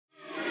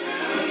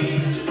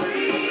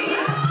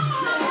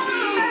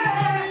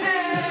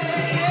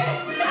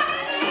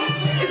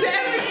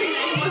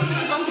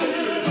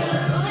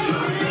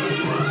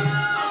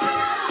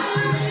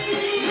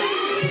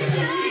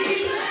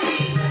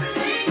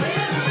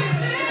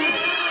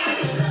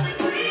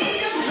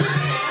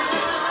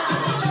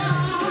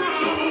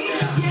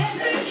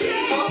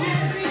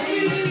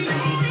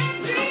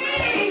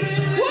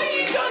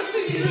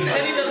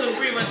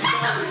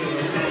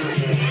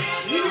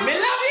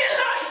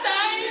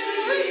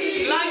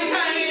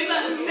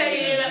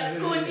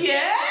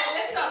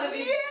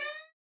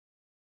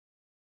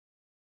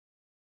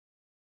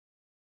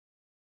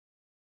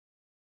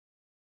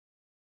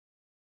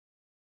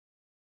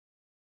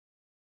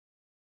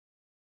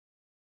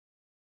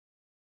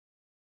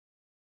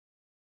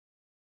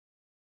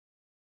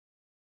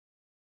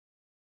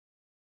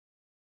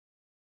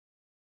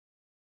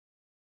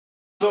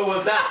What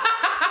was that?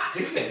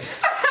 You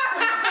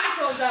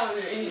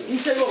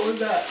said what was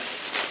that?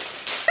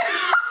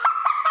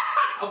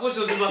 I thought she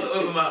was about to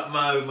open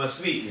my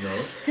sweet, you know.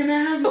 Can I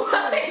have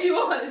what? She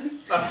was.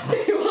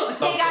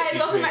 Hey guys,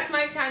 welcome back to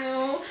my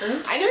channel.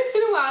 I know it's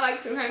been a while, like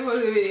since I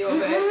posted a video,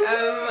 but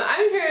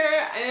I'm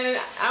here and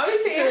I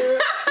always say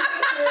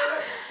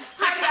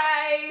hi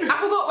guys. I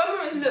forgot when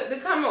we look the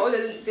camera or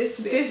this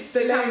bit.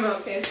 The camera.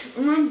 Okay.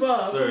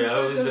 Remember. Sorry, I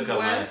always look at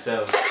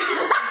myself.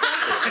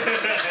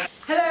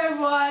 Hello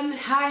everyone,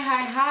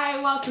 hi,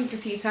 welcome to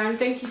Tea Time.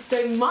 Thank you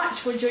so much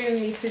for joining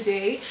me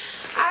today.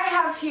 I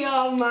have here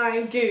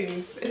my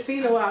goons. It's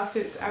been a while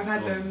since I've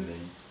had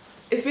them.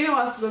 It's been a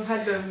while since I've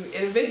had them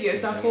in a video,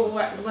 so I thought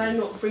why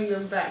not bring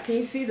them back? Can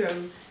you see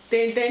them?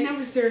 They're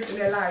never serious in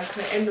their life,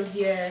 like end of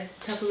year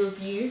type of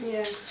review.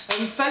 Yeah.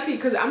 Firstly,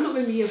 because I'm not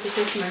going to be here for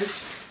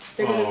Christmas.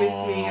 They're going to miss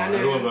me, I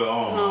know.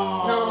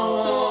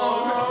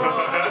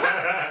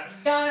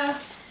 Yeah.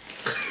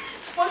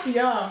 What's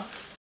yeah?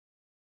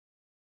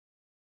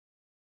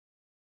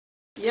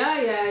 Yeah.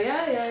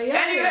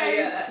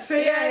 Anyways, so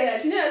yeah.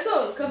 Do you know that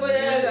song? Come on,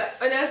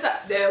 when I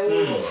sat there.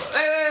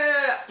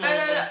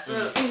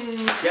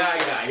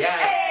 Yeah.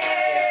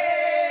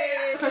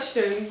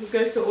 Question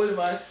goes to all of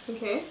us.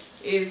 Okay.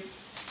 Is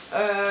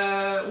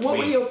what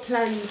were your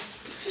plans?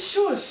 Just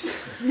shush.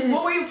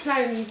 What were your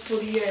plans for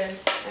the year,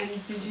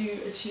 and did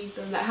you achieve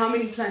them? Like, how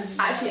many plans did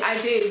you have? Actually, I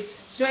did.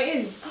 Do you know what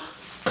it is?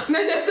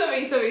 No,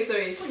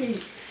 sorry.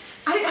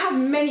 I didn't have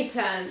many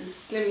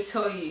plans, let me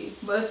tell you,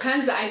 but the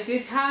plans that I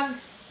did have,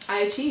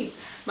 I achieved.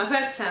 My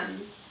first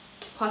plan,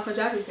 pass my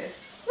driving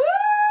test. Woo!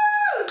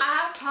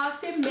 I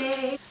passed in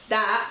May.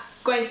 That,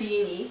 going to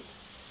uni,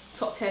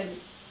 top 10.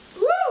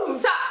 Woo!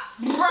 Top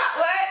 10.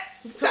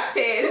 It's okay,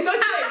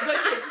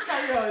 just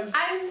carry on.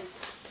 And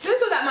this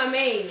was like my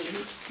main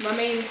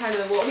kind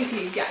of, well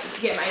obviously get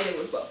my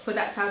A-levels, but for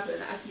that to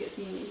happen, I had to get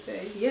to uni, so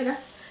yeah,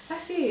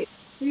 that's it.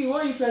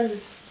 What are you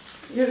planning?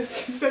 You're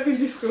stepping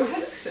to school. I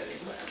had so many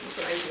plans,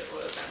 but I did all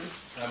of them.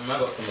 I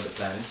got some of the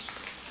plans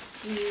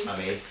I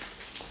made.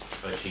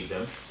 I achieved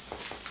them.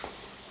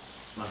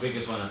 My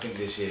biggest one, I think,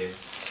 this year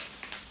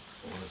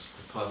was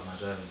to pass my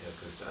driving test,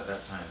 because at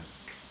that time...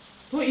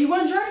 What, you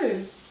weren't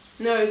driving?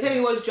 No, Timmy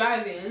was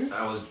driving.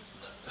 I was...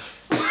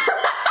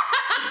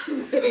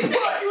 Timmy was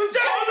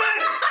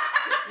driving!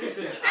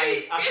 Listen,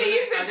 I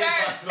didn't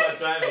pass my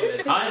driving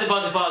test. I had to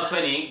pass before I was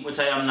 20, which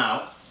I am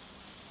now.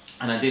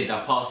 And I did. I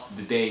passed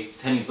the day,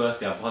 Tenny's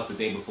birthday, I passed the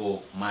day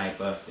before my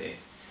birthday. It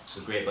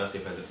was a great birthday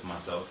present for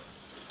myself.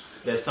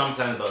 There's some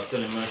plans that are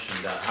still in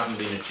motion that haven't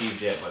been achieved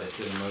yet, but they're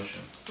still in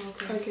motion.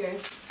 Okay.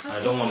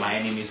 I don't want my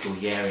enemies to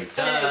hear it.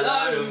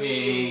 Hello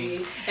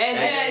me, and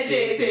then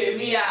she say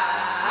me,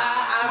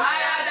 I'm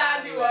higher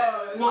than the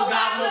world.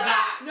 Moga,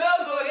 no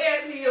go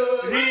get you.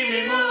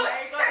 Really more.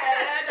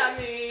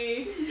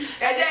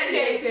 And then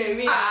she say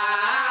me,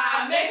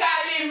 make I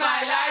live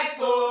my life,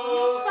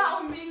 oh.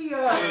 Stop me.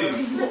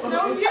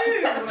 No, you.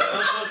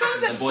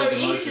 So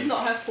English is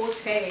not her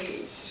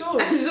forte.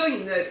 Sure. I'm sure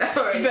you know that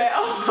already.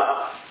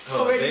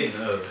 They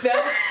know.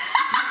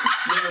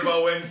 Know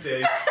about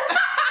Wednesdays.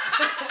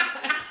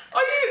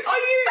 Are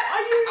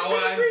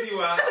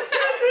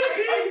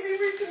you being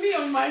rude to me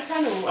on my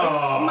channel?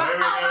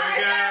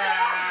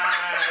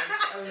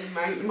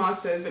 My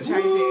masters, which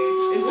I did in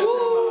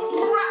September.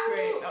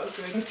 Great, that was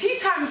good. Tea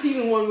Time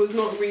season 1 was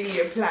not really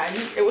a plan.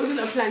 It wasn't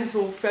a plan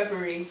till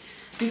February.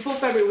 Before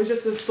February, it was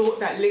just a thought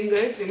that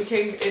lingered and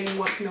came in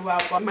once in a while,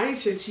 but I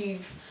managed to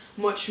achieve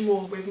much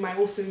more with my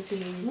awesome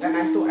team than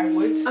I thought I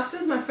would. I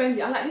said to my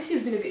friend, I'm like, this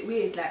year's been a bit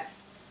weird. Like,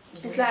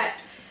 it's like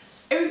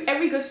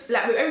every good,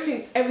 like with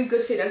everything, every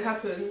good thing that's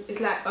happened,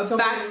 it's like a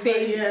bad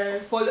thing. Yeah.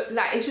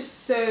 Like, it's just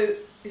so,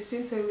 it's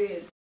been so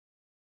weird.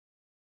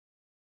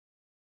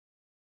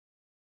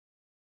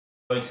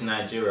 Going to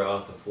Nigeria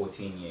after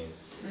 14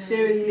 years.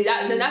 Seriously,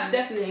 that's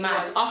definitely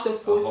mad. After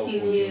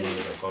 14 years.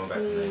 I've gone back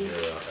to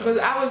Nigeria. Because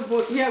I was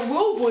born, we're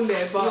all born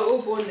there, but we're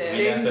all born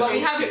there. But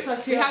we have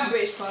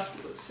British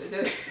passports, so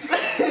don't.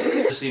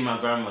 To see my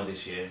grandma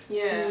this year.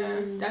 Yeah,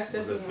 that's definitely. It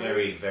was a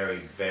very, very,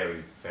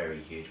 very, very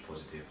huge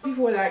positive.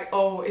 People were like,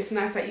 oh, it's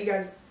nice that you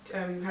guys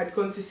had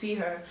gone to see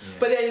her.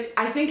 But then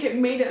I think it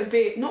made it a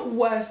bit, not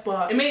worse,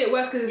 but it made it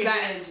worse because it's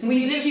like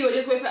we literally were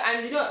just with her,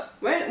 and you know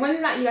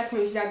when like you guys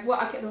told me, she's like,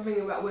 what I kept on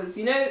thinking about was,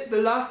 you know,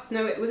 the last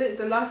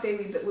the last day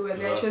we were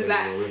there, she was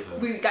like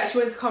she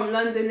wanted to come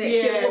London next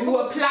year. We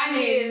were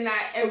planning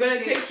like we're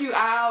gonna take you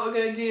out, we're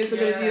gonna do this, we're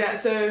gonna do that.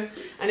 So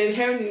and then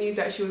hearing the news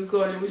that she was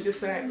gone, it was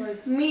just like my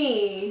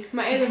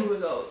A-level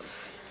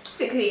results.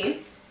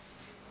 Basically,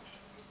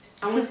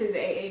 I wanted the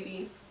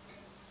AAB,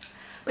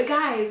 but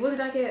guys, what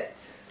did I get?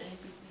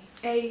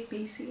 A,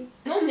 B, C.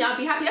 Normally I'd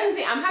be happy. I don't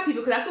say I'm happy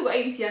because I still got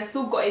A, B, C. I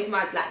still got into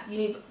my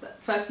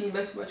first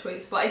university of my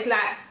choice. But it's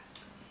like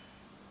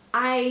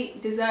I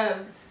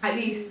deserved at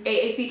least A,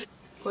 A, C.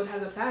 God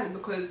has a plan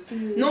because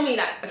normally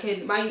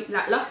my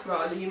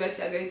Loughborough, the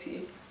university I go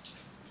to,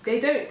 they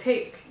don't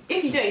take,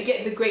 if you don't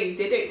get the grade,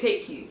 they don't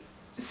take you.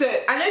 So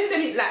I know so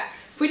many, like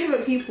 3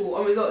 different people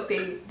on results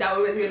day that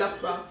were meant to go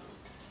Loughborough,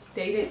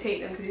 they didn't take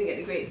them because they didn't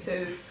get the grade. So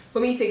for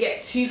me to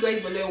get 2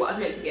 grades below what I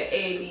was meant to get,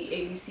 A, B,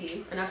 A, B,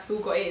 C, and I still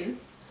got in.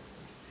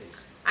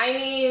 I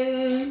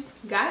mean,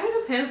 God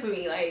has a plan for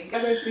me. Like,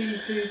 I go for you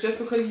too. Just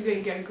because you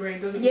didn't get a grade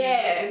doesn't mean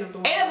it's the end of the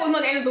world. A-level's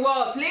not the end of the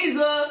world. Please,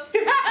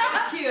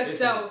 kill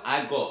yourself.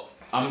 Listen,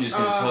 I'm just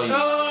gonna tell you.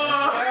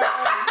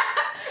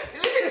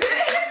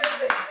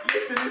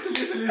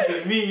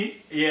 Listen.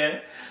 Me,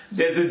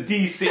 there's a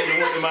D sitting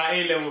in one of my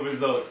A-level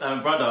results,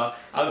 and brother,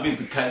 I've been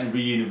to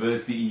Canterbury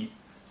University,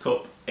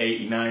 top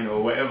 89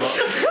 or whatever.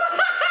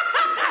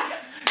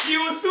 You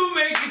will still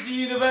make it to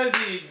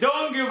university.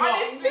 Don't give up.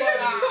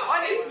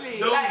 Honestly,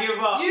 don't give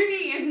up.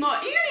 Uni is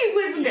not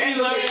even the end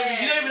of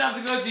it. You don't even have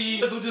to go to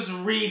uni. Just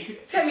read.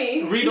 Tell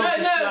me. Read off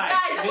the slides.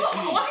 Guys, that's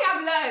one thing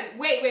I've learned.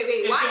 Wait.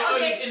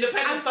 It's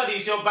independent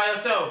studies. You're by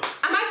yourself.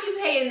 I'm actually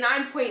paying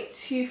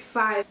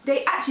 9.25.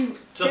 They actually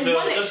there's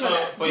one lecturer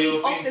that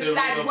reads off the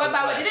slide word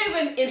by word. They don't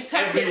even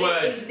interpret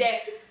it into their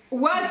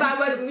word by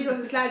word. Read off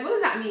the slide. What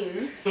does that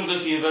mean? If you go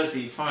to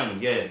university, fine.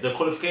 Yeah, the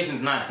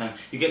qualification's nice, and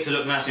you get to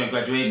look nice on your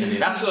graduation day.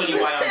 That's the only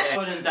why I'm there.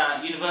 Other than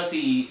that,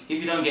 university, if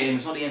you don't get in,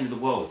 it's not the end of the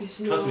world.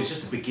 Trust me, it's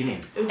just the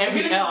beginning.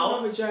 Every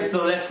L, it's a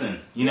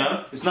lesson. You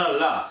know, it's not a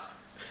loss.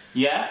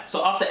 Yeah.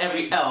 So after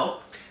every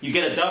L, you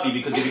get a W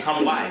because you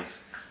become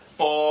wise.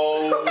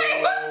 Oh.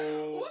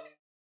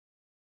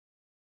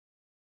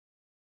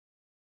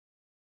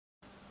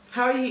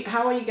 How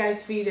are you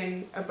guys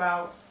feeling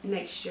about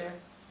next year?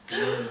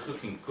 Yeah, it's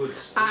looking good.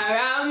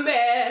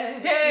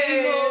 Arambe,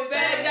 Simo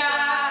Beda,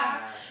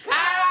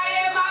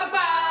 Karaye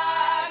Magba,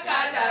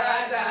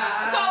 Katarata.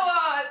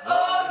 Forward,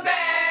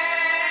 Obe.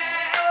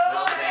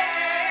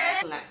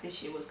 Like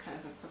this year was kind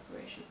of a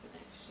preparation for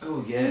next year. Oh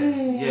yeah,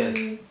 yes,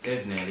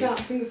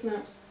 definitely. Finger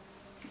snaps.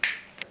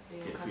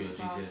 Get through your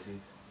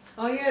GCSEs.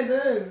 Oh yeah, it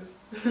does.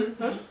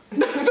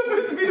 That's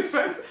supposed to be the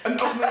first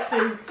and obvious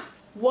thing.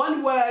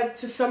 One word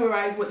to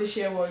summarize what this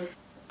year was.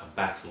 A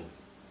battle.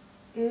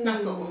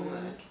 That's not one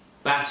word.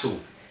 Battle.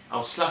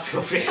 I'll slap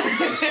your face.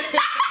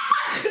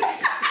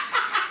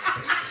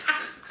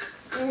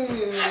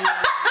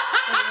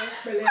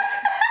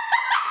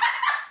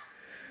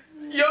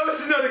 You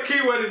obviously know the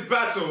key word is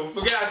battle.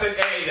 Forget I said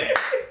A there.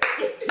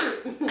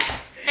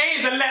 A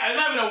is a letter, it's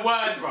not even a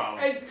word, bro.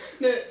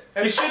 No.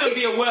 It shouldn't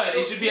be a word,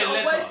 it should be a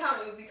letter. Word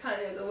count would be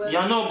kind of the word. Yeah,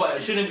 I know, but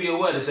it shouldn't be a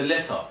word, it's a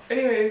letter.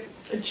 Anyway,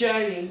 a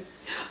journey.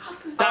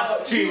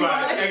 That's 2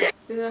 words. Okay. I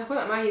feel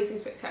like my year's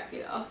been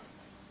spectacular.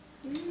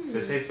 So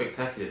say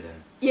spectacular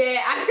then.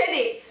 Yeah, I said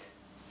it.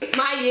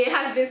 My year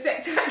has been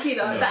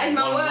spectacular. No, that is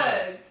my one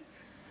word.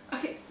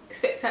 Okay,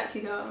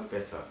 spectacular.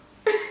 Better.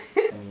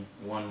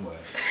 One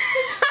word.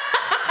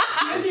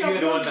 You're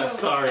the one that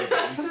started.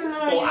 I don't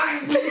know.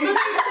 Don't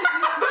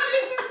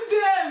listen to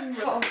them.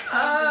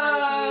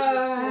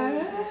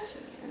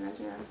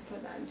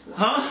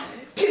 Huh?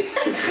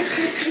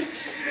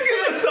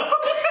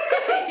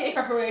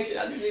 Preparation,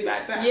 I'll just leave it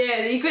like that.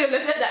 Yeah, you could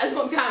have said that a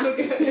long time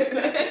ago.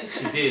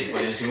 She did,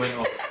 but then she went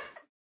off.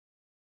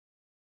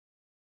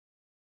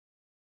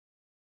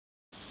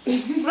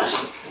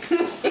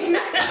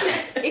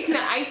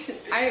 Ignition.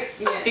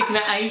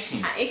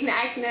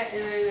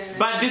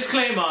 But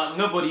disclaimer,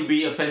 nobody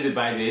be offended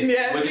by this.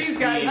 Yeah, we're please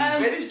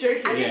guys, we're just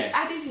joking. I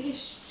did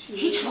history.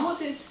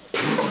 History.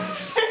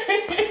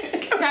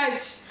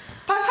 Guys,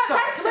 Pastor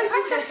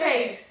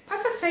said.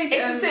 Pastor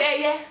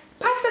said.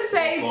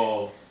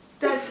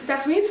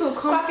 That's me to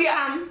come.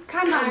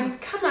 Come on.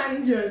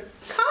 Yes.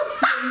 Come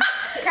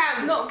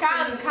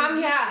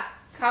here.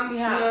 Come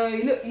here. No,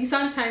 you look, you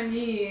sound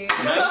Chinese.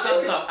 No, you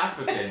sound South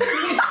African.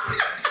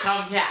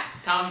 Come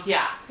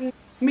here.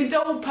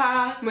 Middle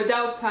pa,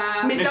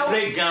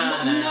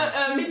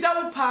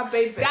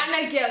 baby.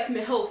 Ghana girls me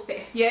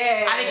healthy.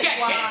 Yeah.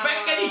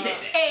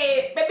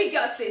 Hey, baby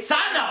girl says.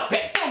 Sign up.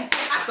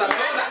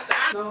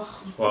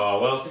 Wow,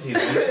 well, this is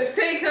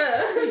Take her.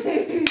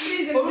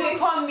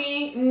 Orúkọ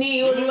mi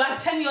ni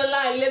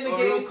Olúwateniola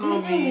Elébèdé. Orúkọ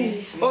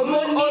mi. Mo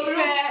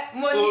nífẹ̀ẹ́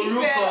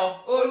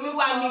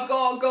Olúwa mi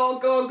go.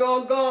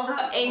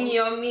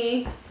 Ẹ̀yin mi.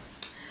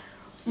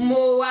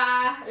 Mo wá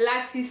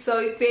láti sọ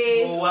pé.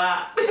 Mo wá.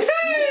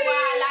 Mo wá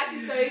láti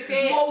sọ pé.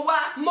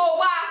 Mo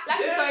wá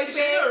Láti sọ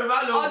pé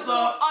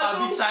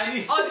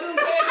ọdún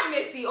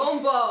Kérésìmesì ó ń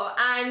bọ̀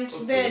and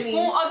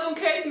fún ọdún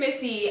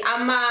Kérésìmesì a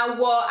máa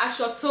wọ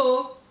aṣọ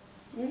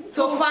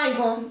tó fine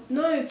gan.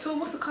 No,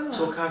 what's the colour?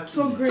 To khaki.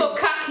 To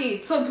khaki,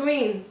 to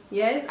green.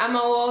 Yes, a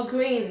máa wọ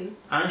green.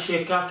 And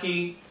she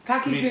khaki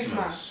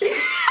Christmas.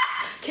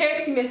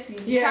 Kérésìmesì.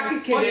 Yes,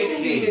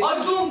 Kérésìmesì.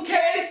 Ọdún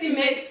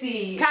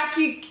Kérésìmesì.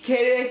 Khaki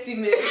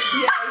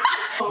Kérésìmesì.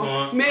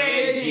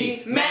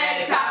 Méjì,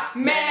 mẹ́ta,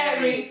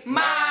 mẹ́rin,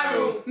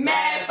 márùn,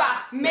 mẹ́fà,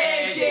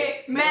 méje,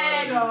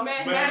 mẹ́jọ,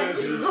 mẹ́sàn-án.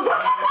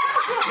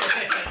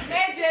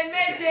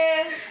 Méje.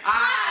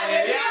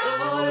 Hallelujah.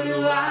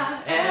 Olúwa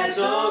ẹ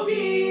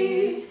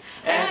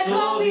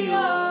tóbi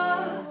o,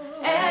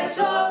 ẹ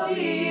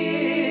tóbi.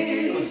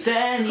 Kò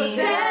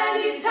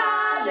sẹ́ni tá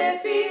lè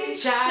fi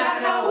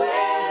ṣàkàwé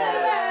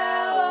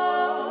rẹ̀ o.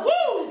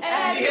 Ẹ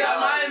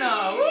tóbi.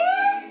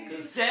 Kò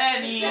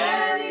sẹ́ni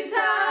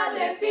tá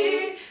lè fi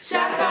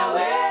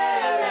ṣàkàwé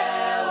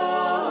rẹ̀ o.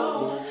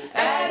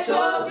 Ẹ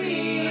tóbi.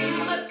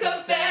 Let's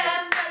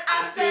confess, I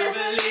still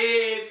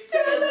believe.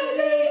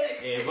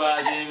 If I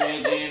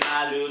didn't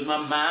I lose my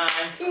mind.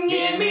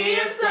 Give me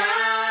a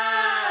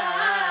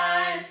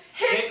sign.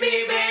 Hit me,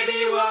 baby,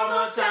 one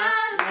more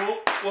time.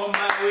 On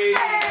my way.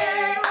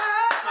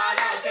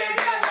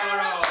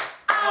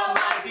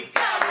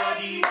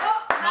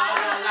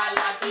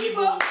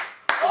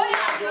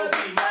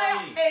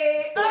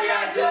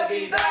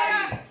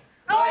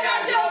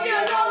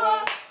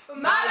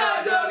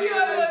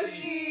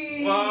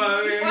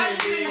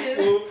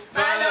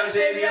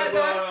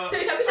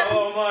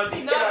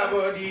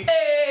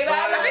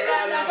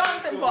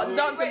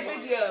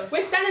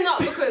 We're standing up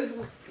because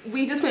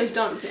we just finished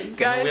dancing.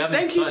 Guys, No,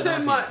 thank you so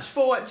dancing. much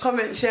for watching.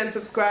 Comment, share and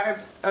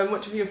subscribe.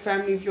 Watch with your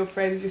family, with your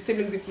friends, your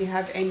siblings if you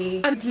have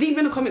any. And leave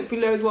in the comments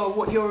below as well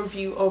what your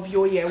review of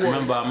your year was.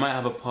 Remember, I might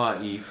have a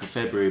party for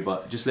February,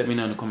 but just let me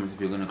know in the comments if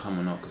you're going to come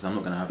or not, because I'm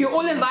not going to have You're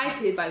all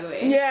invited, by the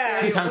way.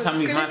 Yeah. Tea time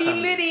family is It's my gonna be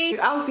family. litty.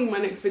 I'll see you in my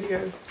next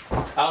video.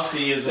 I'll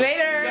see you as well.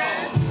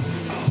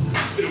 Later.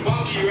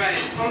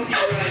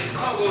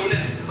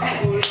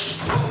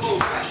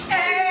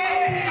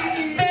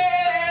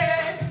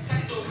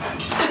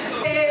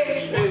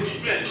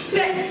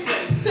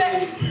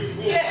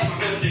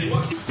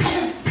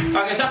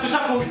 Okay,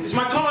 shaku, it's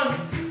my turn.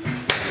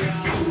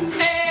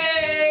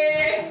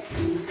 Hey!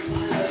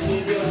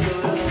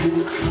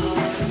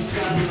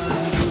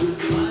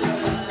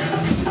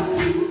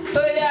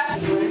 Oh yeah.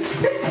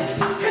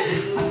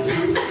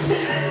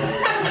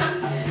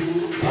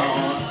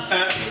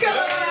 Come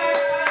on.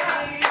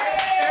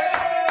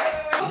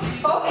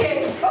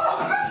 Okay.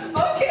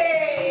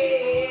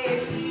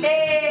 Okay.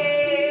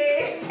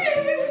 Hey.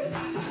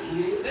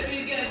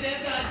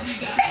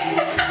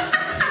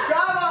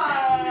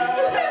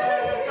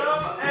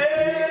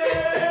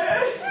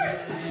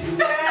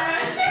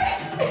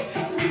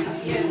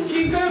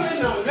 Keep going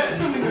now. Let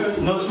something go.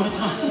 No, it's my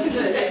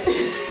turn.